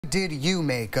did you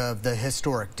make of the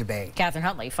historic debate? Catherine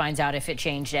Huntley finds out if it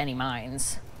changed any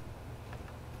minds.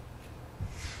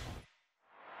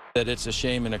 That it's a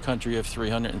shame in a country of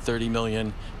 330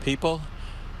 million people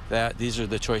that these are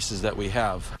the choices that we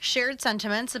have. Shared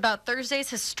sentiments about Thursday's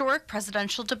historic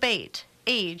presidential debate.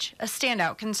 Age, a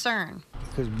standout concern.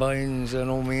 Because Biden's an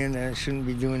old man that shouldn't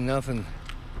be doing nothing,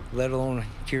 let alone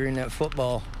carrying that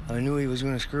football. I knew he was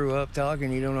going to screw up talking.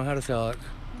 He don't know how to talk.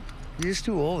 He's just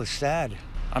too old. It's sad.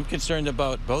 I'm concerned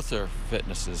about both their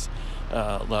fitnesses.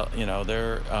 You know,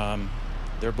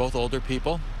 they're both older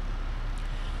people.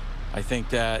 I think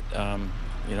that,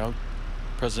 you know,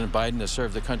 President Biden has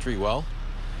served the country well.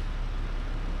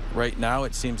 Right now,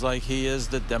 it seems like he is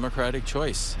the Democratic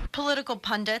choice. Political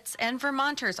pundits and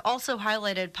Vermonters also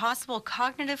highlighted possible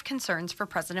cognitive concerns for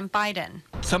President Biden.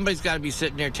 Somebody's got to be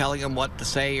sitting there telling him what to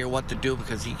say or what to do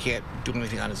because he can't do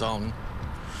anything on his own.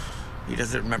 He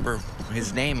doesn't remember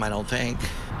his name, I don't think.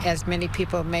 As many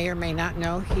people may or may not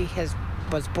know, he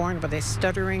was born with a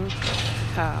stuttering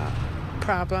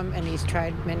problem, and he's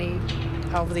tried many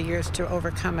over the years to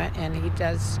overcome it, and he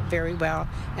does very well,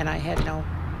 and I had no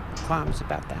qualms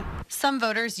about that. Some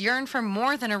voters yearn for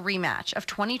more than a rematch of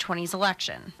 2020's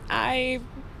election. I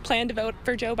plan to vote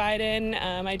for Joe Biden.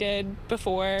 I did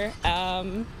before.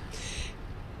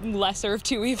 Lesser of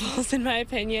two evils, in my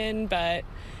opinion, but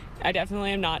I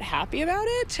definitely am not happy about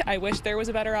it. I wish there was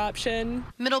a better option.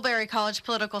 Middlebury College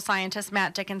political scientist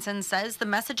Matt Dickinson says the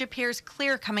message appears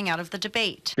clear coming out of the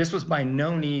debate. This was by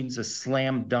no means a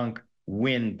slam dunk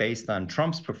win based on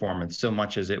Trump's performance so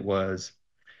much as it was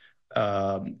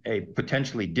a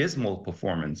potentially dismal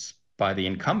performance by the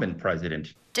incumbent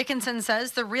president. Dickinson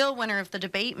says the real winner of the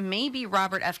debate may be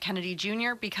Robert F. Kennedy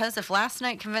Jr. because if last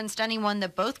night convinced anyone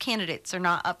that both candidates are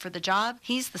not up for the job,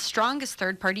 he's the strongest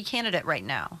third-party candidate right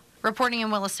now. Reporting in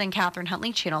Williston, Catherine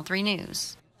Huntley, Channel 3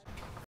 News.